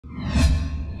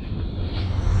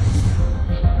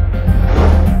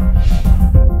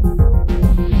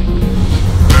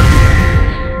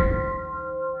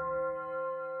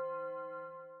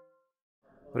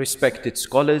Respected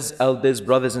scholars, elders,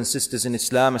 brothers and sisters in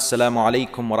Islam, Assalamu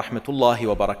alaikum wa rahmatullahi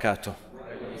wa barakatuh.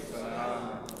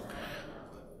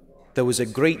 There was a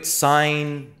great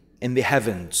sign in the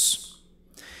heavens.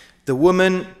 The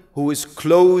woman who was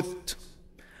clothed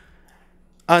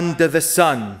under the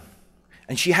sun,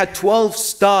 and she had 12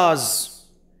 stars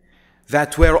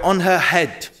that were on her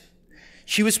head.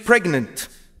 She was pregnant,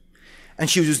 and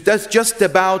she was just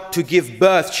about to give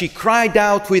birth. She cried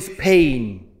out with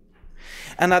pain.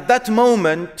 And at that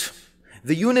moment,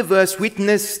 the universe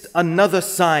witnessed another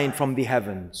sign from the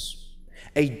heavens.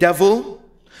 A devil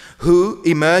who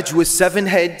emerged with 7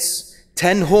 heads,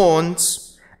 10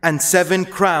 horns, and 7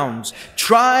 crowns,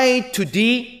 tried to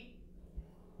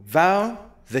devour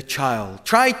the child,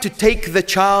 tried to take the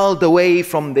child away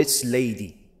from this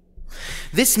lady.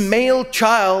 This male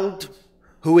child,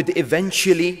 who would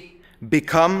eventually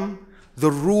become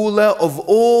the ruler of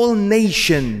all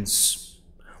nations,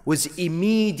 was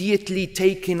immediately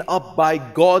taken up by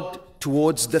God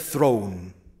towards the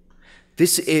throne.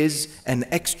 This is an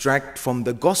extract from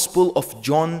the Gospel of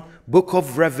John, book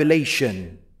of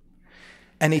Revelation.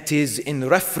 And it is in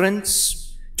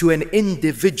reference to an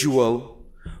individual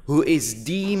who is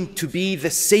deemed to be the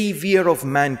savior of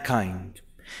mankind.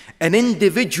 An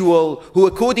individual who,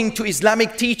 according to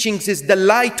Islamic teachings, is the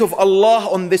light of Allah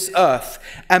on this earth.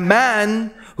 A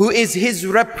man who is his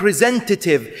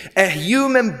representative, a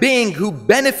human being who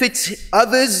benefits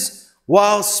others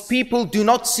whilst people do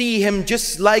not see him,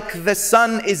 just like the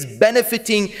sun is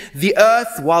benefiting the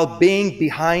earth while being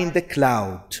behind the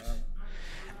cloud.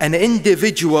 An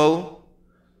individual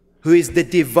who is the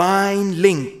divine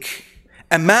link.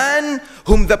 A man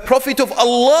whom the Prophet of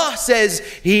Allah says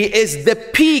he is the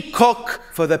peacock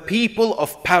for the people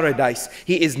of paradise.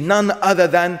 He is none other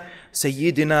than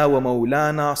سيدنا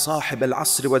ومولانا صاحب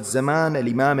العصر والزمان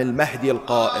الإمام المهدي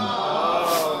القائم.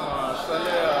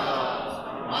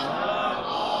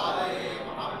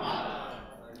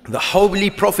 The Holy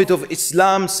Prophet of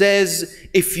Islam says,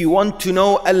 if you want to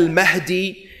know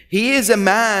Al-Mahdi, he is a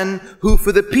man who,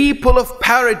 for the people of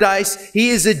paradise, he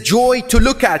is a joy to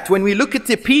look at. When we look at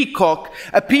a peacock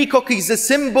is a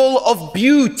symbol of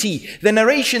beauty. The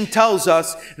narration tells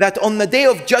us that on the Day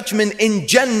of Judgment in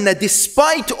Jannah,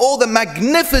 despite all the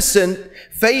magnificent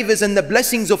favors and the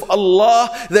blessings of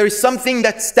Allah, there is something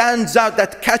that stands out,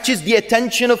 that catches the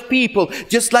attention of people.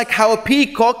 Just like how a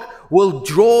peacock will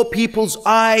draw people's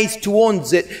eyes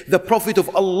towards it. The Prophet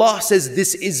of Allah says,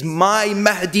 this is my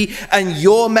Mahdi and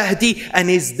your Mahdi, and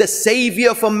is the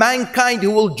savior for mankind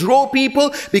who will draw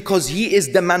people because he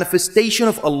is the manifestation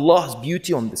of Allah's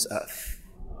beauty on this earth.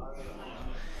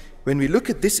 When we look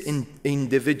at this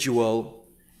individual,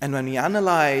 and when we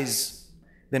analyze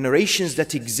the narrations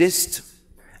that exist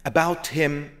about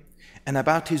him and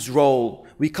about his role,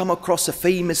 we come across a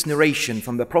famous narration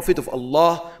from the Prophet of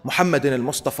Allah, Muhammad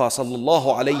al-Mustafa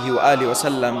sallallahu alayhi wa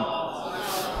sallam.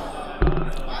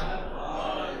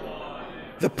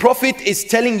 The Prophet is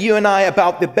telling you and I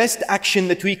about the best action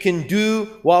that we can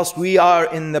do whilst we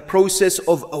are in the process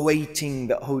of awaiting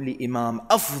the Holy Imam.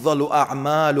 أفضل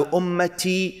أعمال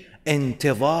أمتي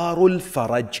انتظار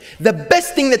الفرج. The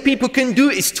best thing that people can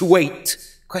do is to wait.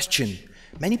 Question.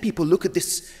 Many people look at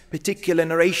this particular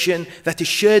narration that is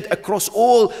shared across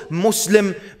all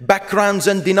Muslim backgrounds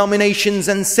and denominations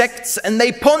and sects, and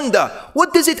they ponder,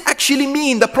 what does it actually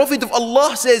mean? The Prophet of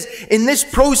Allah says, in this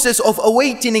process of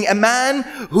awaiting a man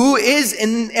who is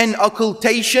in an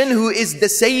occultation, who is the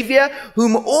savior,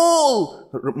 whom all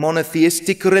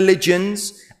monotheistic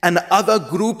religions and other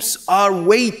groups are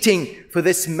waiting for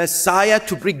this Messiah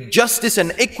to bring justice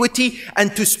and equity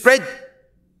and to spread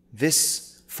this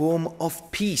form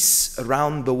of peace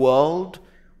around the world.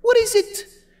 What is it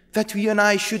that you and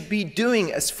I should be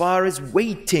doing as far as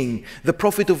waiting? The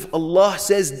Prophet of Allah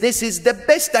says this is the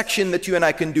best action that you and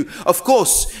I can do. Of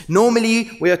course,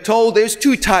 normally we are told there's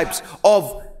 2 types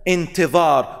of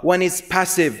intidhar. One is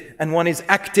passive and one is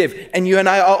active. And you and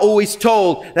I are always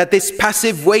told that this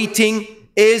passive waiting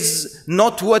is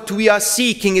not what we are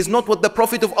seeking, is not what the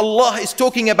Prophet of Allah is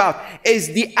talking about,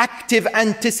 is the active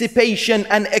anticipation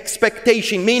and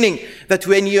expectation. Meaning that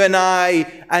when you and I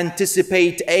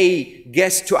anticipate a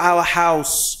guest to our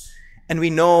house and we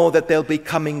know that they'll be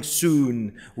coming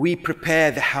soon, we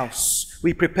prepare the house,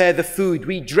 we prepare the food,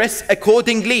 we dress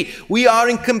accordingly. We are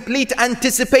in complete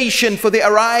anticipation for the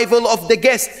arrival of the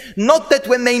guest. Not that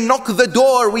when they knock the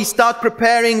door, we start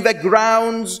preparing the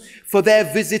grounds for their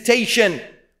visitation.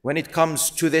 When it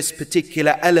comes to this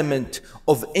particular element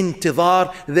of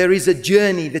intidhar, there is a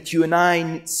journey that you and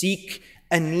I seek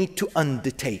and need to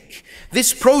undertake.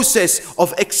 This process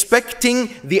of expecting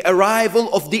the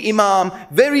arrival of the Imam,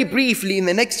 very briefly in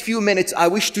the next few minutes, I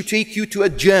wish to take you to a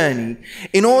journey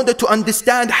in order to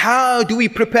understand how do we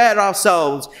prepare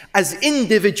ourselves as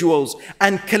individuals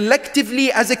and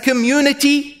collectively as a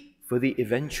community for the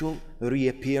eventual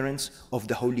reappearance of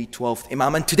the Holy 12th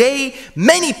Imam. And today,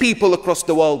 many people across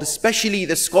the world, especially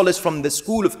the scholars from the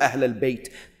school of Ahl al-Bayt,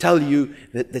 tell you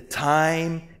that the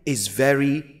time is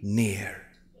very near.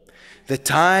 The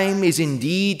time is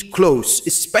indeed close,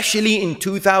 especially in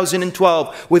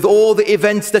 2012, with all the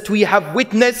events that we have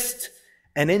witnessed.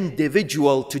 An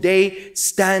individual today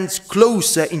stands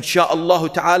closer,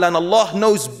 insha'Allah ta'ala, and Allah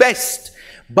knows best.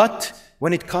 But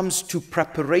when it comes to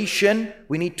preparation,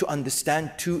 we need to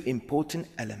understand two important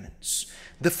elements.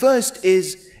 The first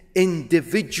is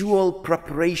individual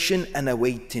preparation and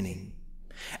awakening.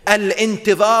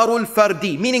 Al-intidharu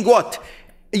al-fardi, meaning what?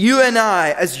 You and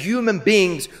I, as human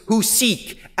beings who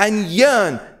seek and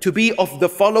yearn to be of the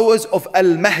followers of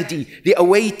Al-Mahdi, the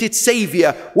awaited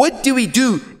Savior, what do we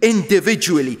do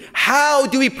individually? How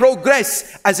do we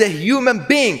progress as a human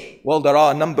being? Well, there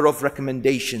are a number of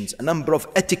recommendations, a number of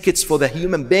etiquettes for the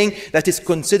human being that is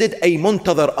considered a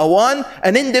muntadhar,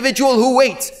 an individual who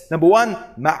waits. Number one,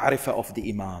 ma'rifah of the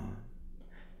Imam.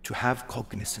 To have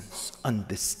cognizance,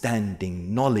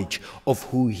 understanding, knowledge of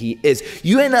who he is.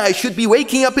 You and I should be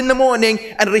waking up in the morning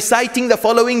and reciting the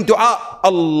following dua.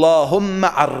 Allahumma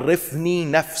arifni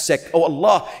nafsak. Oh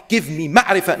Allah, give me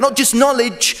ma'rifah. Not just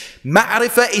knowledge.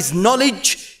 Ma'rifah is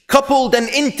knowledge coupled and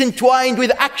intertwined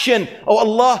with action. Oh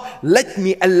Allah,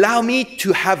 allow me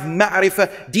to have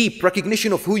ma'rifah, deep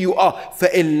recognition of who you are.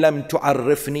 فَإِن لَمْ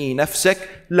تُعَرِّفْنِي نَفْسَكَ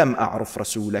لَمْ أَعْرُفْ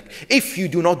رَسُولَكَ. If you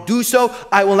do not do so,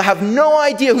 I will have no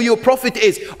idea who your prophet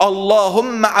is.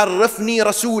 Allahumma arifni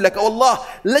rasulak. Oh Allah,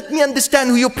 let me understand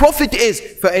who your prophet is.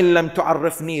 فَإِن لَمْ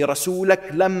تُعَرِّفْنِي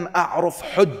رَسُولَكَ لَمْ أَعْرُفْ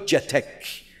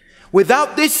حُجَّتَكَ.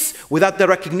 Without this, without the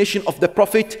recognition of the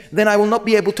Prophet, then I will not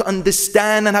be able to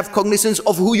understand and have cognizance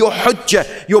of who your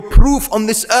hujjah, your proof on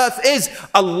this earth is.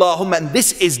 Allahumma, and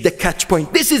this is the catch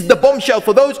point. This is the bombshell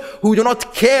for those who do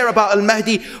not care about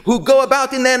Al-Mahdi, who go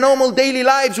about in their normal daily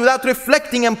lives without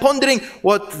reflecting and pondering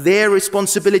what their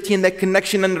responsibility and their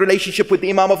connection and relationship with the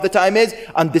Imam of the time is.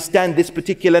 Understand this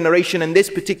particular narration and this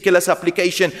particular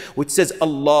supplication, which says,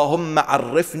 Allahumma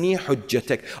arifni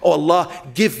hujjatak. Oh Allah,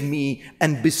 give me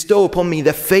and bestow upon me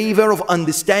the favor of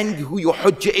understanding who your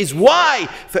hujjah is. Why?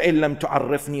 فَإِن لَمْ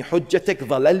تُعَرِّفْنِي حُجَّتَكَ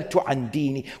ضَلَلْتُ عَنْ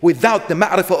دِينِي. Without the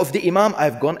ma'rifah of the Imam, I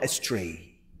have gone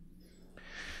astray.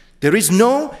 There is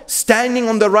no standing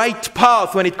on the right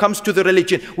path when it comes to the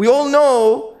religion. We all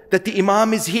know that the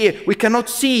Imam is here. We cannot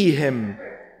see him,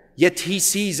 yet he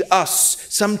sees us.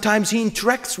 Sometimes he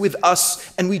interacts with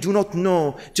us and we do not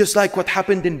know, just like what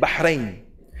happened in Bahrain.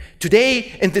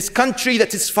 Today, in this country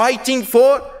that is fighting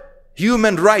for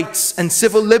human rights and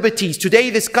civil liberties. Today,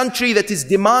 this country that is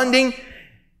demanding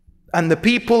and the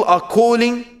people are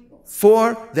calling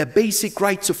for the basic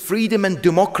rights of freedom and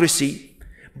democracy.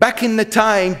 Back in the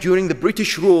time, during the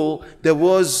British rule, there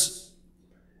was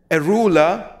a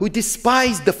ruler who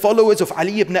despised the followers of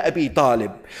Ali ibn Abi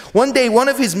Talib. One day, one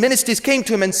of his ministers came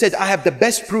to him and said, I have the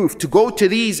best proof to go to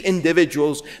these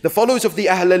individuals, the followers of the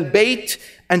Ahl al-Bayt,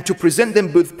 and to present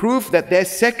them with proof that their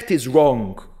sect is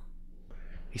wrong.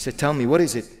 He said, tell me, what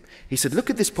is it? He said, look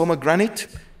at this pomegranate.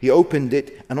 He opened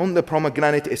it, and on the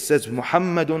pomegranate it says,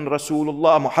 Muhammadun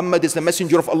Rasulullah. Muhammad is the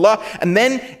messenger of Allah. And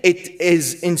then it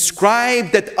is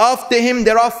inscribed that after him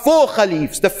there are 4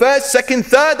 caliphs. The first, second,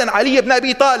 third, and Ali ibn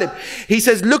Abi Talib. He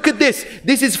says, look at this.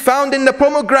 This is found in the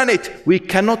pomegranate. We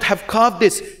cannot have carved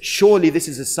this. Surely this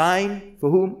is a sign for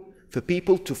whom? For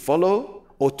people to follow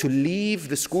or to leave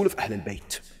the school of Ahl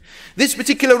al-Bayt. This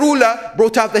particular ruler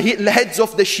brought out the heads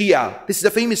of the Shia. This is a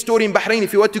famous story in Bahrain.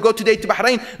 If you were to go today to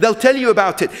Bahrain, they'll tell you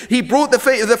about it. He brought the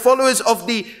followers of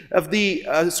the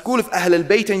school of Ahl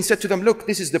al-Bayt and he said to them, look,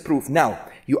 this is the proof. Now,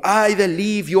 you either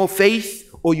leave your faith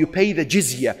or you pay the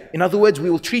jizya. In other words, we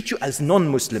will treat you as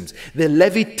non-Muslims. They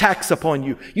levied tax upon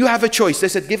you. You have a choice. They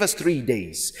said, give us 3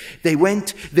 days. They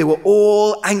went, they were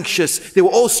all anxious. They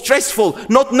were all stressful,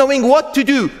 not knowing what to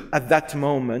do. At that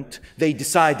moment, they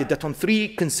decided that on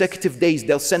 3 consecutive days,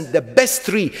 they'll send the best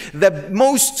 3, the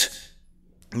most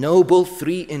noble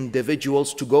 3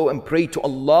 individuals to go and pray to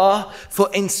Allah for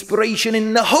inspiration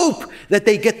in the hope that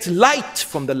they get light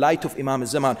from the light of Imam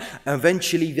al-Zaman.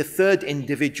 Eventually, the 3rd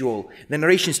individual, the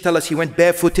narrations tell us he went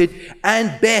barefooted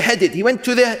and bareheaded. He went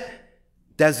to the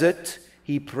desert,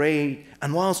 he prayed,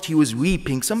 and whilst he was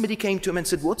weeping, somebody came to him and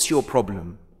said, what's your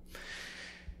problem?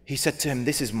 He said to him,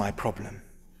 this is my problem.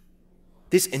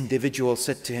 This individual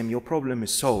said to him, your problem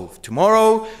is solved.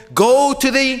 Tomorrow, go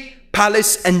to the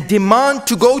palace and demand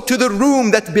to go to the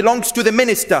room that belongs to the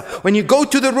minister. When you go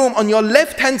to the room, on your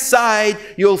left hand side,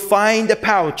 you'll find a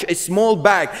pouch, a small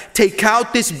bag. Take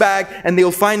out this bag and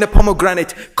you'll find a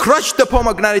pomegranate. Crush the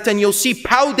pomegranate and you'll see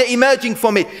powder emerging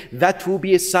from it. That will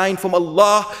be a sign from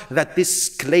Allah that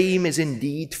this claim is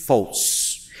indeed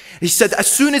false. He said,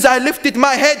 as soon as I lifted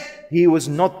my head, he was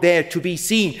not there to be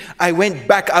seen. I went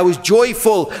back, I was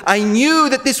joyful. I knew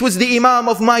that this was the Imam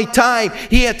of my time.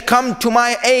 He had come to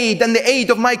my aid and the aid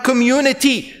of my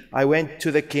community. I went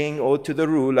to the king or to the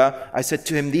ruler. I said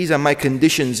to him, these are my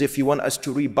conditions if you want us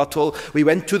to rebuttal. We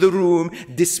went to the room.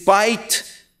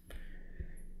 Despite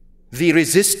the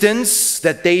resistance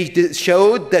that they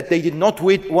showed, that they did not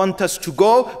want us to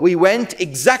go, we went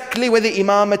exactly where the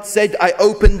Imam had said. I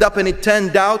opened up and it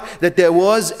turned out that there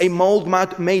was a mold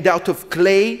made out of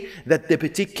clay that the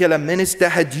particular minister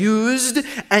had used,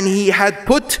 and he had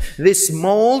put this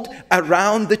mold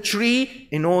around the tree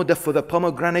in order for the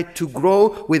pomegranate to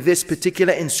grow with this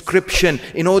particular inscription,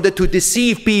 in order to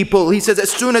deceive people. He says,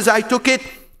 as soon as I took it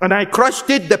and I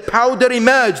crushed it, the powder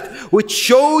emerged, which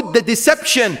showed the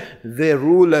deception. The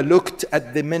ruler looked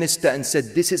at the minister and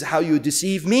said, this is how you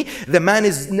deceive me? The man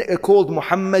is called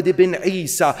Muhammad ibn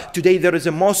Isa. Today there is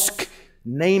a mosque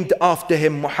named after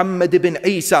him, Muhammad ibn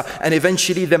Isa. And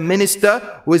eventually the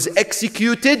minister was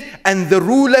executed and the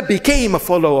ruler became a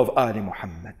follower of Ali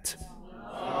Muhammad.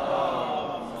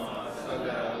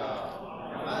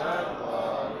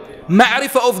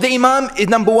 Ma'rifah of the Imam is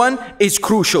number one, is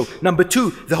crucial. Number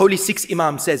two, the Holy Sixth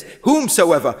Imam says,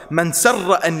 whomsoever man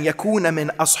sarra an yakuna min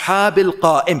ashab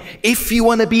al-qa'im. If you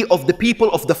want to be of the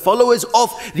people, of the followers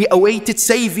of the awaited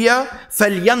Savior,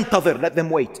 فَلْيَنْتَظِرْ, let them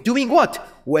wait. Doing what?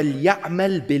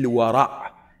 وَلْيَعْمَلْ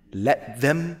بِالْوَرَعْ. Let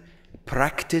them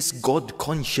practice God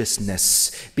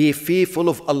consciousness. Be fearful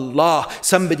of Allah.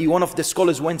 Somebody, one of the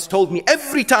scholars once told me,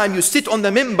 every time you sit on the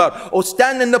minbar or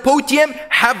stand in the podium,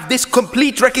 have this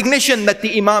complete recognition that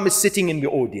the Imam is sitting in the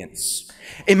audience.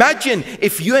 Imagine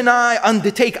if you and I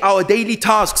undertake our daily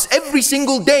tasks every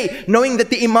single day, knowing that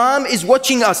the Imam is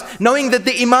watching us, knowing that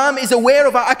the Imam is aware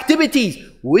of our activities.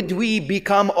 Would we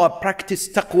become or practice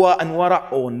taqwa and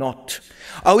wara or not?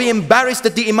 Are we embarrassed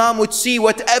that the Imam would see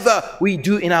whatever we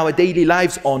do in our daily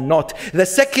lives or not? The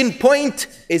second point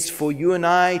is for you and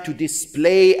I to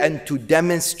display and to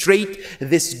demonstrate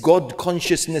this God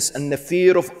consciousness and the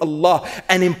fear of Allah.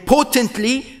 And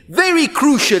importantly, very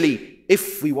crucially,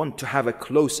 if we want to have a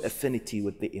close affinity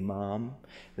with the Imam,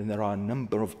 then there are a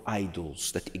number of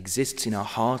idols that exist in our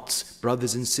hearts.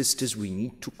 Brothers and sisters, we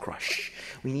need to crush.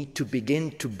 We need to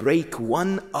begin to break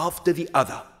one after the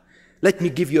other. Let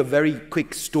me give you a very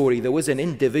quick story. There was an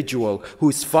individual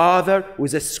whose father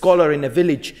was a scholar in a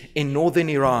village in northern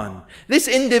Iran. This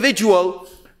individual,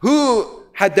 who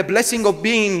had the blessing of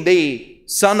being the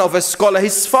son of a scholar,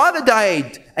 his father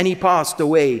died and he passed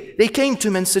away. They came to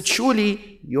him and said,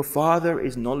 surely your father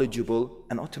is knowledgeable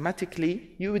and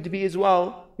automatically you would be as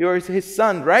well. You're his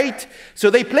son, right?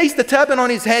 So they placed the turban on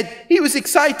his head. He was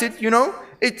excited, you know.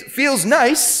 It feels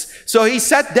nice. So he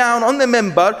sat down on the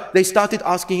minbar. They started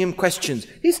asking him questions.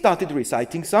 He started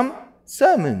reciting some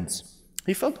sermons.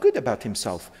 He felt good about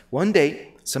himself. One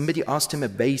day, somebody asked him a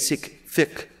basic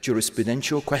fiqh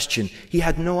jurisprudential question. He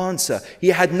had no answer. He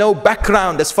had no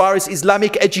background as far as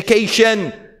Islamic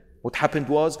education. What happened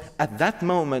was, at that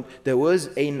moment, there was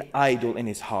an idol in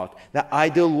his heart. The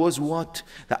idol was what?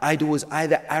 The idol was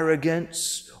either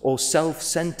arrogance or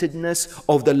self-centeredness,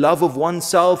 of the love of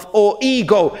oneself, or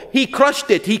ego. He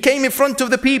crushed it. He came in front of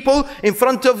the people, in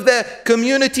front of the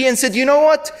community and said, you know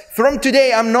what? From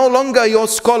today, I'm no longer your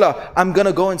scholar. I'm going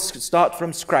to go and start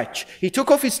from scratch. He took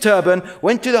off his turban,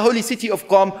 went to the holy city of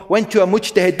Qom, went to a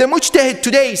mujtahid. The mujtahid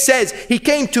today says, he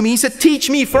came to me, he said, teach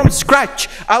me from scratch.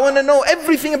 I want to know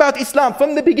everything about Islam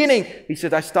from the beginning. He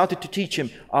said, I started to teach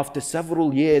him. After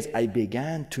several years, I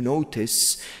began to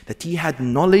notice that he had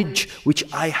knowledge which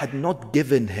I had not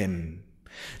given him.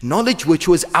 Knowledge which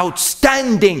was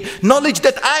outstanding. Knowledge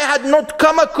that I had not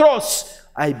come across.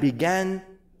 I began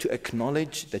to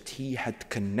acknowledge that he had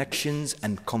connections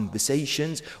and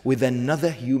conversations with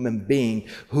another human being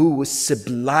who was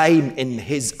sublime in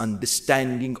his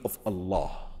understanding of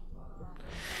Allah.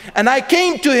 And I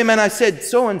came to him and I said,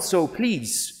 so and so,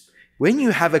 please, when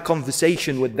you have a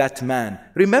conversation with that man,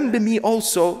 remember me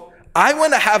also. I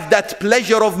want to have that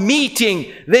pleasure of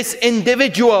meeting this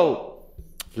individual.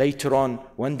 Later on,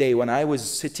 one day when I was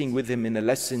sitting with him in a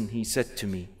lesson, he said to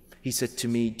me,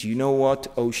 do you know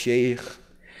what, O Shaykh?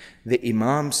 The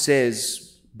Imam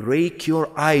says, break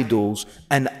your idols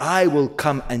and I will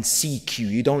come and seek you.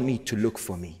 You don't need to look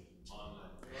for me.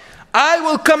 I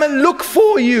will come and look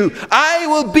for you. I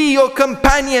will be your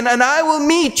companion and I will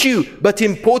meet you. But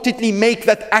importantly, make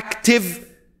that active,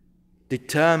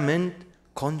 determined,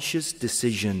 conscious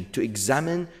decision to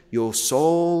examine your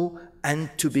soul and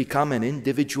to become an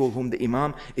individual whom the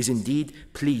Imam is indeed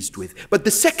pleased with. But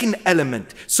the second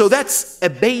element, so that's a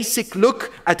basic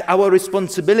look at our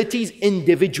responsibilities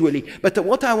individually. But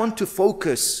what I want to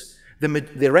focus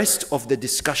the rest of the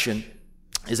discussion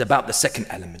is about the second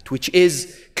element, which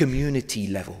is community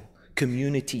level,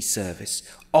 community service,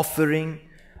 offering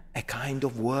a kind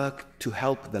of work to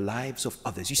help the lives of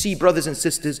others. You see, brothers and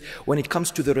sisters, when it comes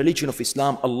to the religion of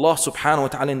Islam, Allah subhanahu wa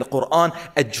ta'ala in the Quran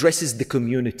addresses the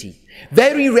community.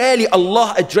 Very rarely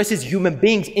Allah addresses human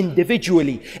beings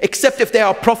individually, except if they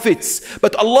are prophets.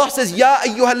 But Allah says, Ya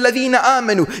ayyuhalladhina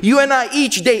amanu. You and I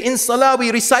each day in salah we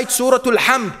recite Suratul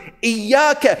Hamd.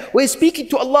 Iyaka. We're speaking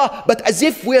to Allah, but as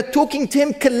if we're talking to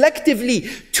Him collectively.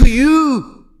 To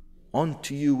you.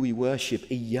 Unto you we worship.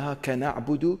 Iyaka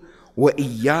na'budu.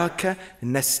 وَإِيَّاكَ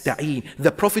نَسْتَعِينَ.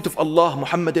 The Prophet of Allah,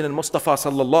 Muhammad al-Mustafa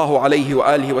sallallahu alayhi wa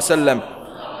alihi wa sallam,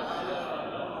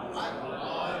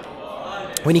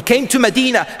 when he came to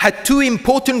Medina, had two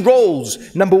important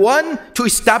roles. Number one, to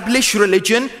establish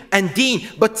religion and deen.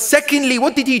 But secondly,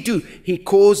 what did he do? He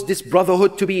caused this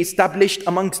brotherhood to be established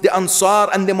amongst the Ansar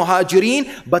and the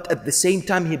Muhajirin. But at the same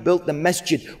time, he built the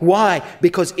masjid. Why?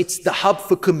 Because it's the hub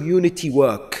for community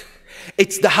work.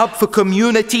 It's the hub for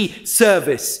community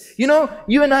service. You know,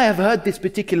 you and I have heard this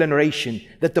particular narration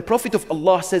that the Prophet of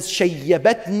Allah says,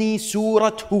 Shayyabatni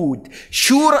Surat Hud.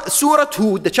 Surat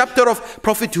Hud, the chapter of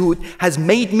Prophet Hud, has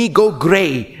made me go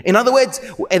grey. In other words,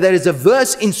 there is a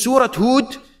verse in Surat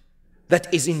Hud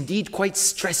that is indeed quite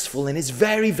stressful and is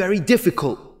very, very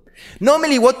difficult.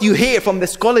 Normally what you hear from the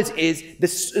scholars is,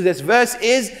 this verse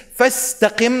is,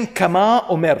 Fastaqim kama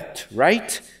umirt,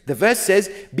 right? The verse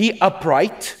says, be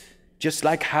upright, just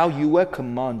like how you were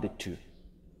commanded to.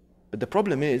 But the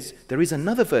problem is, there is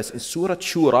another verse in Surah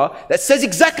Shura that says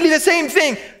exactly the same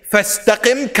thing.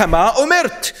 فَاسْتَقِمْ كَمَا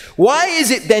أُمِرْتَ. Why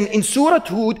is it then in Surah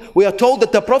Hud, we are told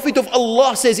that the Prophet of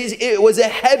Allah says it was a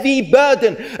heavy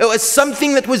burden. It was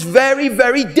something that was very,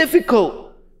 very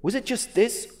difficult. Was it just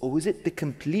this, or was it the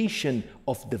completion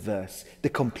of the verse? The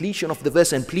completion of the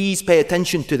verse, and please pay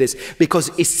attention to this,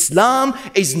 because Islam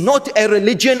is not a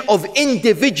religion of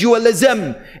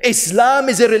individualism. Islam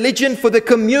is a religion for the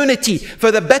community, for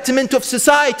the betterment of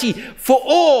society, for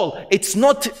all. It's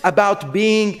not about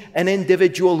being an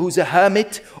individual who's a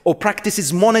hermit or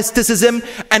practices monasticism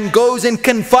and goes and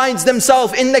confines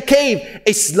themselves in the cave.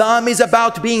 Islam is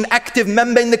about being an active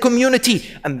member in the community.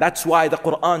 And that's why the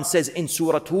Quran says in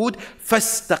Surah Hud,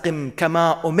 فَاسْتَقِمْ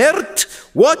كَمَا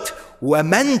أُمِرْتَ. What?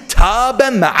 وَمَنْ تَابَ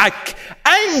مَعَكَ.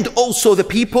 And also the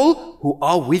people who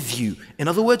are with you. In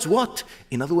other words, what?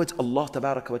 In other words, Allah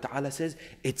Tabaraka wa Ta'ala says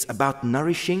it's about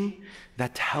nourishing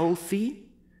that healthy,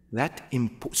 that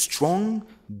strong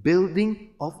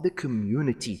building of the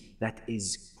community that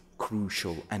is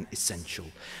crucial and essential.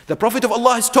 The Prophet of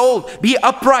Allah is told, be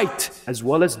upright, as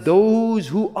well as those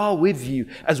who are with you,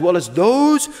 as well as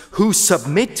those who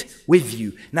submit with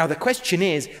you. Now the question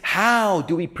is, how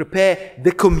do we prepare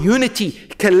the community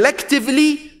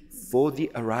collectively for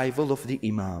the arrival of the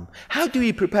Imam? How do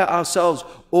we prepare ourselves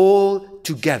all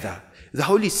together? The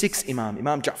holy sixth Imam,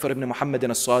 Imam Ja'far ibn Muhammad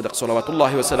as-Sadiq,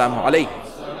 salawatullahi wa salamu alayhi,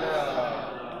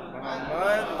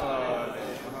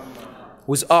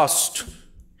 was asked,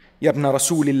 Ya ibn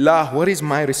Rasulillah, what is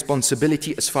my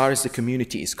responsibility as far as the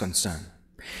community is concerned?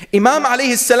 Imam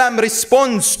alayhi salam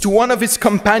responds to one of his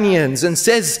companions and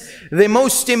says, the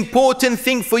most important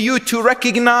thing for you to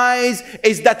recognize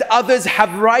is that others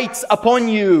have rights upon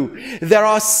you. There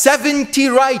are 70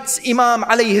 rights, Imam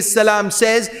alayhi salam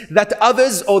says, that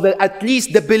others, or that at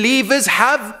least the believers,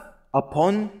 have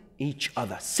upon each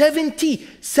other. 70.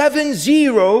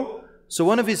 So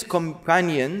one of his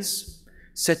companions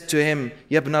said to him,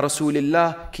 Ya ibn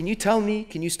Rasulillah, can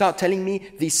you start telling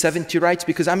me these 70 rights?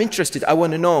 Because I'm interested, I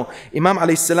want to know. Imam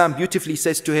alayhi salam beautifully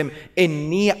says to him,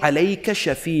 Inni alayka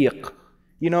shafiq.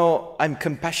 You know, I'm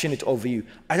compassionate over you.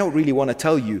 I don't really want to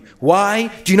tell you. Why?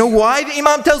 Do you know why the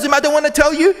Imam tells him, I don't want to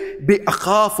tell you?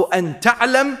 بِأَخَافُ أَن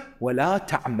تَعْلَمْ وَلَا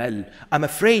تَعْمَلْ. I'm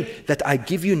afraid that I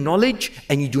give you knowledge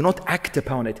and you do not act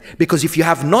upon it. Because if you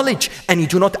have knowledge and you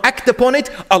do not act upon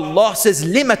it, Allah says,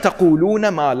 لِمَ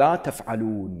تَقُولُونَ مَا لَا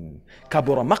تَفْعَلُونَ.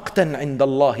 كَبُرَ مَقْتًا عِنْدَ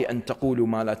اللَّهِ أَن تَقُولُوا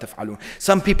مَا لَا تَفْعَلُونَ.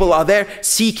 Some people are there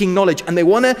seeking knowledge and they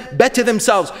want to better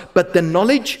themselves. But the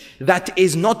knowledge that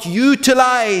is not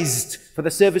utilized for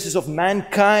the services of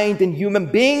mankind and human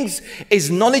beings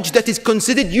is knowledge that is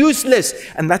considered useless.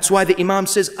 And that's why the Imam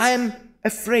says, I am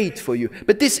afraid for you.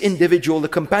 But this individual, the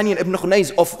companion Ibn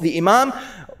Khunayz of the Imam,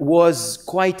 was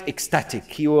quite ecstatic.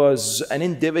 He was an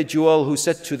individual who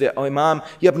said to the Imam,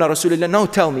 Ya ibn Rasulullah, no,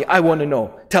 tell me, I want to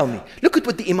know, tell me. Look at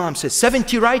what the Imam says,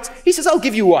 70 rights. He says, I'll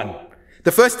give you one.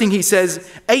 The first thing he says,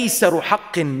 أيسر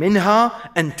حق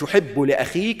منها أن تحب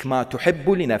لأخيك ما تحب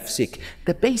لنفسك.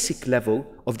 The basic level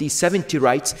of these 70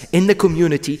 rights in the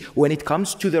community when it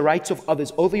comes to the rights of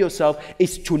others over yourself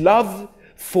is to love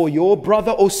for your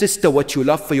brother or sister what you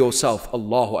love for yourself.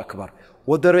 Allahu Akbar.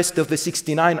 What the rest of the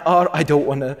 69 are, I don't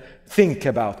want to think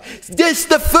about. This,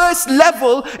 the first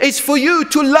level is for you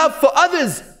to love for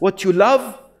others what you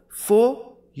love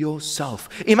for yourself.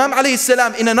 Imam alayhi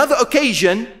salam in another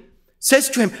occasion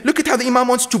says to him, look at how the Imam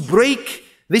wants to break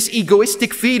this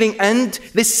egoistic feeling and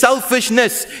this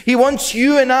selfishness. He wants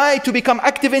you and I to become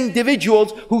active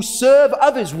individuals who serve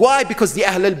others. Why? Because the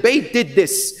Ahl al-Bayt did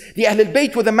this. The Ahl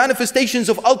al-Bayt were the manifestations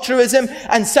of altruism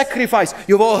and sacrifice.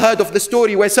 You've all heard of the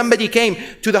story where somebody came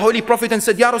to the Holy Prophet and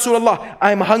said, Ya Rasulullah,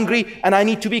 I'm hungry and I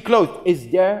need to be clothed. Is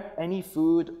there any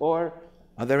food or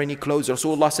are there any clothes?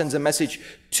 Rasulullah sends a message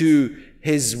to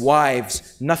his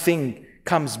wives. Nothing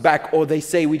comes back, or they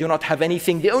say we do not have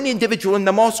anything. The only individual in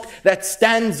the mosque that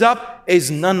stands up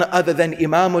is none other than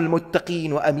Imam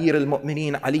al-Muttaqeen wa Amir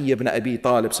al-Mu'mineen Ali ibn Abi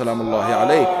Talib salamullahi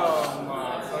alayhi.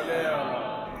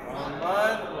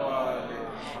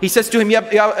 He says to him, Ya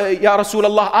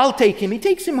Rasulullah, I'll take him. He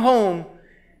takes him home.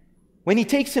 When he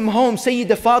takes him home,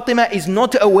 Sayyidah Fatima is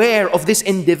not aware of this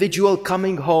individual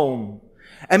coming home.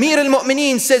 Amir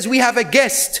al-Mu'mineen says, we have a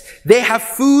guest. They have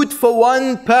food for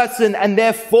one person and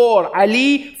therefore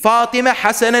Ali, Fatima,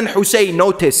 Hassan and Hussein.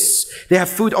 Notice, they have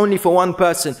food only for one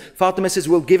person. Fatima says,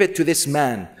 we'll give it to this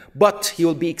man. But he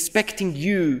will be expecting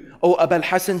you, O Abul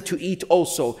Hassan, to eat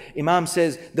also. Imam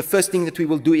says, the first thing that we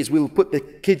will do is we will put the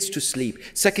kids to sleep.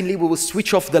 Secondly, we will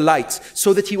switch off the lights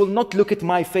so that he will not look at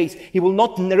my face. He will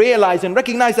not realize and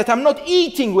recognize that I'm not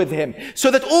eating with him. So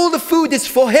that all the food is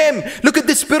for him. Look at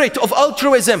the spirit of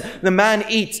altruism. The man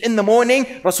eats. In the morning,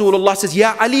 Rasulullah says,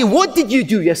 Ya Ali, what did you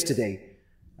do yesterday?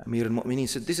 Amir al-Mu'mineen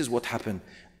said, this is what happened.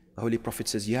 The Holy Prophet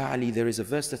says, Ya Ali, there is a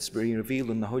verse that's being revealed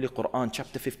in the Holy Quran,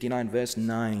 chapter 59, verse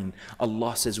 9.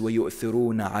 Allah says,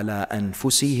 وَيُؤْثِرُونَ عَلَىٰ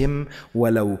أَنفُسِهِمْ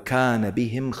وَلَوْ كَانَ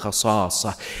بِهِمْ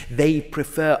خَصَاصَةً. They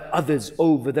prefer others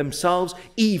over themselves,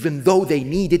 even though they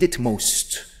needed it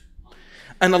most.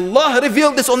 And Allah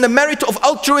revealed this on the merit of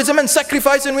altruism and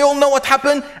sacrifice, and we all know what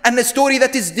happened, and the story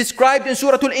that is described in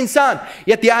Surah Al-Insan.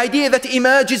 Yet the idea that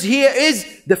emerges here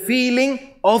is the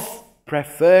feeling of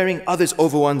preferring others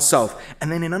over oneself. And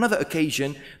then in another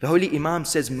occasion, the Holy Imam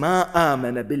says, مَا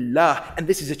آمَنَ بِاللَّهِ. And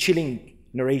this is a chilling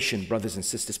narration, brothers and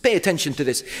sisters. Pay attention to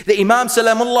this. The Imam,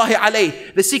 salamullahi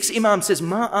alayhi, the sixth Imam says,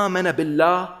 مَا آمَنَ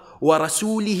بِاللَّهِ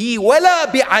وَرَسُولِهِ وَلَا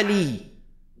بِعَلِي.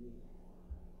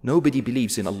 Nobody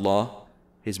believes in Allah,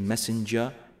 His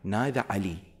Messenger, neither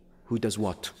Ali. Who does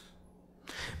what?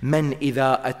 من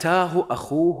إذا أتاه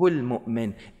أخوه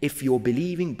المؤمن. If your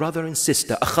believing brother and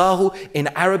sister, أخاه in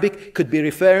Arabic could be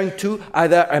referring to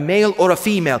either a male or a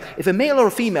female. If a male or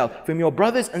a female from your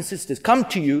brothers and sisters come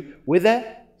to you with a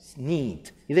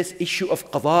need, this issue of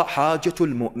قضاء حاجة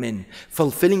المؤمن,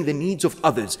 fulfilling the needs of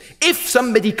others. If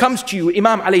somebody comes to you,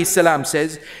 Imam alayhi salam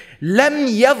says, لم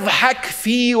يضحك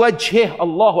في وجهه.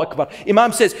 Allahu Akbar.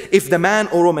 Imam says, if the man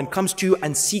or woman comes to you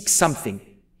and seeks something,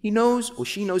 he knows or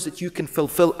she knows that you can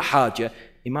fulfill a haja.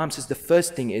 Imam says the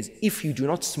first thing is, if you do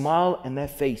not smile in their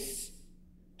face,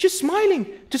 just smiling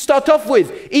to start off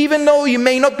with, even though you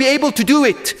may not be able to do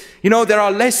it. You know, there are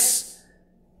less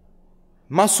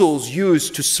muscles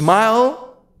used to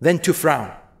smile than to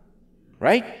frown,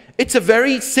 right? It's a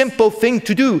very simple thing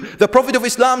to do. The Prophet of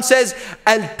Islam says,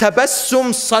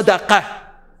 Al-tabassum sadaqah.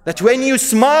 That when you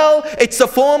smile, it's a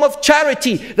form of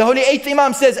charity. The Holy Eighth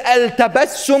Imam says,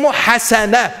 Al-tabassumu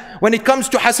hasana. When it comes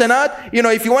to hasanat, you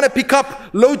know, if you want to pick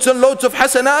up loads and loads of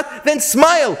hasanat, then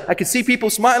smile. I can see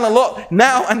people smile a lot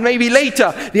now and maybe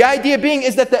later. The idea being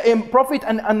is that the Prophet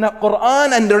and the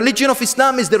Quran and the religion of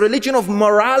Islam is the religion of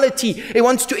morality. It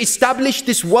wants to establish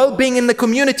this well-being in the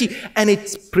community, and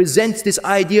it presents this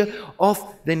idea of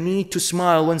the need to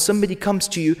smile. When somebody comes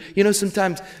to you, you know,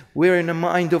 sometimes we're in a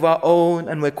mind of our own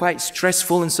and we're quite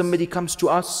stressful, and somebody comes to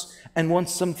us and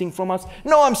wants something from us.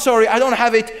 No, I'm sorry, I don't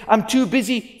have it, I'm too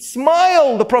busy.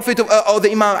 Smile, the Prophet of, or the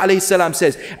Imam alayhi salam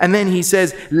says. And then he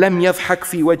says, لم يضحك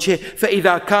في وجهه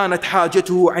فإذا كانت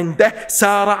حاجته عنده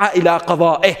سارع إلى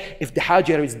قضائه. If the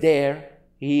haja is there,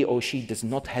 he or she does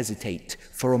not hesitate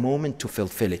for a moment to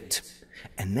fulfill it.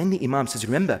 And then the Imam says,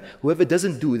 remember, whoever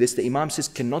doesn't do this, the Imam says,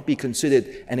 cannot be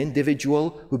considered an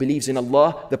individual who believes in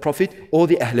Allah, the Prophet, or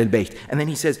the Ahl al-Bayt. And then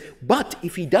he says, but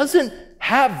if he doesn't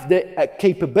have the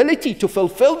capability to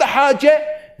fulfill the hajah,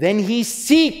 then he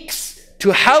seeks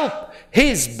to help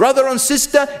his brother and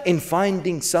sister in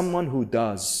finding someone who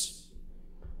does,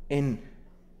 in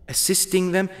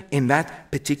assisting them in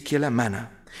that particular manner.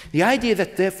 The idea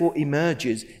that therefore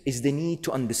emerges is the need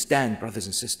to understand, brothers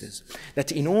and sisters,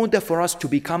 that in order for us to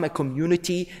become a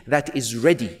community that is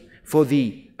ready for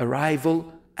the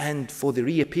arrival and for the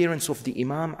reappearance of the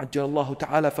Imam, Ajjalallahu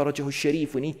Ta'ala Farajahu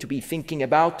Sharif, we need to be thinking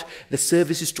about the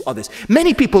services to others.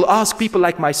 Many people ask, people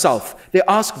like myself, they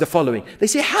ask the following. They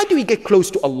say, how do we get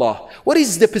close to Allah? What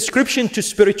is the prescription to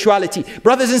spirituality?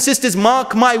 Brothers and sisters,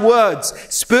 mark my words.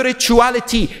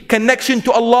 Spirituality, connection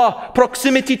to Allah,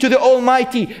 proximity to the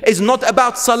Almighty is not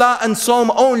about salah and psalm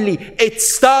only. It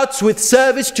starts with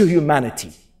service to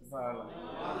humanity.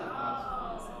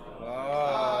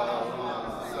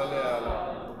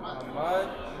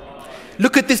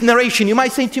 Look at this narration. You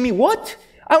might say to me, what?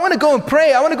 I want to go and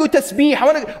pray. I want to go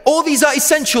tasbih. All these are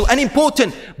essential and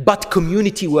important. But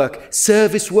community work,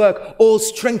 service work, all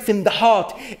strengthen the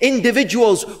heart.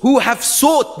 Individuals who have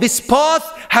sought this path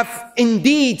have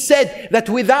indeed said that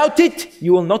without it,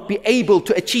 you will not be able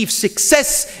to achieve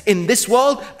success in this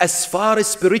world as far as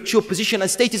spiritual position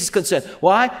and status is concerned.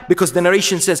 Why? Because the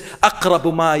narration says, أَقْرَبُ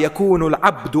مَا يَكُونُ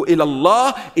الْعَبْدُ إِلَى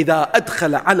اللَّهِ إِذَا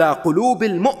أَدْخَلَ عَلَى قُلُوبِ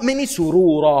الْمُؤْمِنِ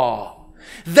سُرُورًا.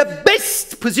 The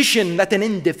best position that an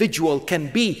individual can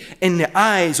be in the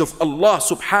eyes of Allah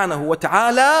subhanahu wa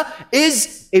ta'ala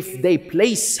is if they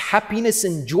place happiness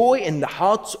and joy in the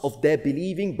hearts of their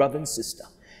believing brother and sister.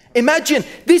 Imagine,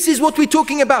 this is what we're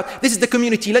talking about. This is the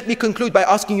community. Let me conclude by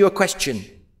asking you a question.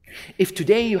 If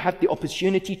today you had the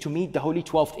opportunity to meet the Holy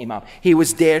 12th Imam, he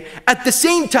was there. At the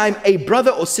same time, a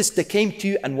brother or sister came to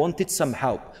you and wanted some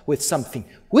help with something.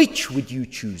 Which would you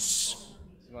choose?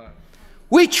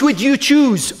 Which would you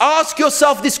choose? Ask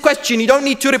yourself this question. You don't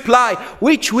need to reply.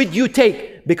 Which would you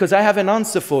take? Because I have an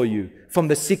answer for you from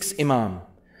the 6th Imam.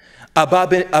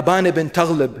 Aban ibn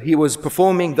Taghlib, he was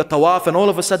performing the tawaf and all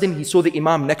of a sudden he saw the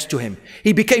Imam next to him.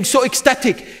 He became so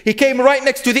ecstatic. He came right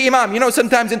next to the Imam. You know,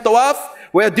 sometimes in tawaf,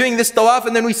 we're doing this tawaf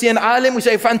and then we see an alim, we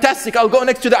say, fantastic, I'll go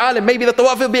next to the alim. Maybe the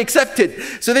tawaf will be accepted.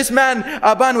 So this man,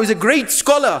 Aban, who is a great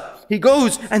scholar, he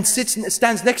goes and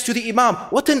stands next to the Imam.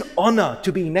 What an honor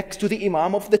to be next to the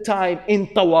Imam of the time in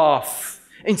tawaf,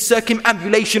 in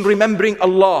circumambulation, remembering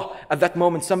Allah. At that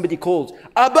moment, somebody calls,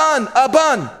 Aban,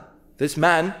 Aban. This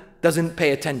man doesn't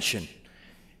pay attention.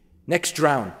 Next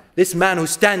round, this man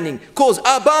who's standing calls,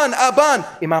 Aban, Aban.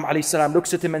 Imam alayhi salam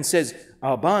looks at him and says,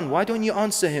 Aban, why don't you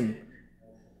answer him?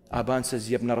 Aban says,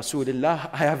 Yabna Rasulullah,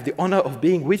 I have the honor of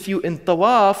being with you in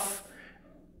tawaf.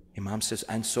 Imam says,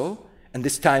 and so? And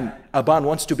this time, Aban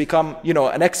wants to become,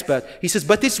 an expert. He says,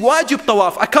 but it's wajib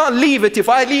tawaf. I can't leave it. If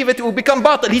I leave it, it will become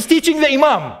batil. He's teaching the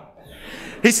Imam.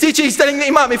 He's telling the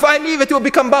Imam, if I leave it, it will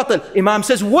become batil. Imam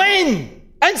says, when?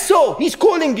 And so, he's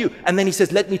calling you. And then he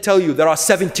says, let me tell you, there are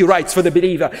 70 rights for the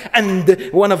believer.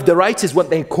 And one of the rights is when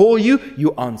they call you,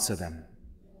 you answer them.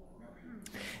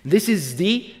 This is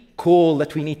the call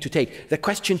that we need to take. The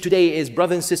question today is,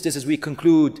 brothers and sisters, as we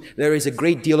conclude, there is a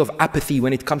great deal of apathy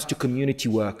when it comes to community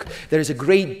work. There is a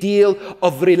great deal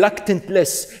of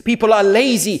reluctantness. People are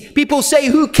lazy. People say,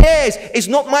 who cares? It's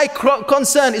not my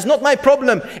concern. It's not my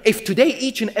problem. If today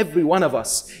each and every one of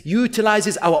us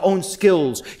utilizes our own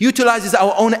skills, utilizes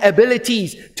our own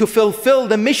abilities to fulfill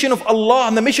the mission of Allah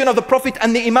and the mission of the Prophet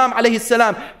and the Imam alayhi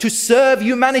salam, to serve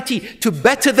humanity, to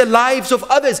better the lives of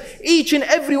others, each and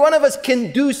every one of us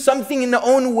can do something in their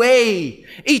own way.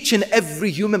 Each and every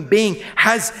human being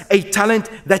has a talent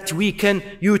that we can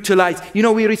utilize.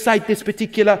 We recite this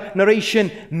particular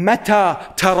narration,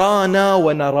 Mata tarana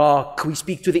wa narak. We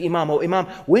speak to the Imam, oh Imam,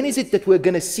 when is it that we're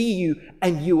going to see you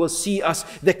and you will see us?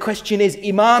 The question is,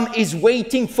 Imam is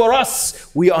waiting for us.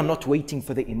 We are not waiting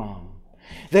for the Imam.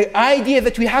 The idea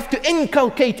that we have to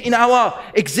inculcate in our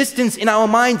existence, in our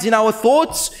minds, in our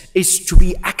thoughts, is to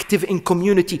be active in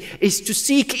community, is to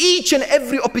seek each and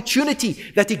every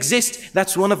opportunity that exists.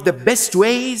 That's one of the best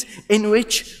ways in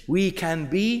which we can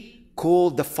be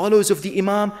called the followers of the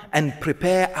Imam and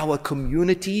prepare our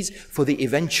communities for the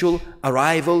eventual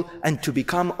arrival and to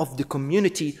become of the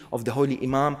community of the Holy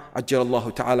Imam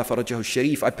Ajjalallahu Ta'ala Farajahu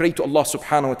Sharif. I pray to Allah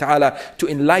subhanahu wa ta'ala to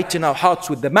enlighten our hearts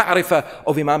with the ma'rifah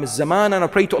of Imam al-Zaman, and I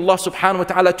pray to Allah subhanahu wa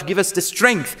ta'ala to give us the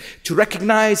strength to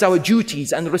recognize our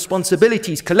duties and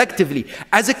responsibilities collectively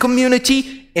as a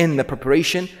community in the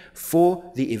preparation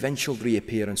for the eventual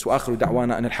reappearance. وآخر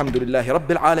دعوانا أن الحمد لله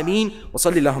رب العالمين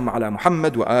وصلى اللهم على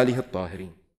محمد وآله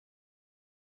الطاهرين.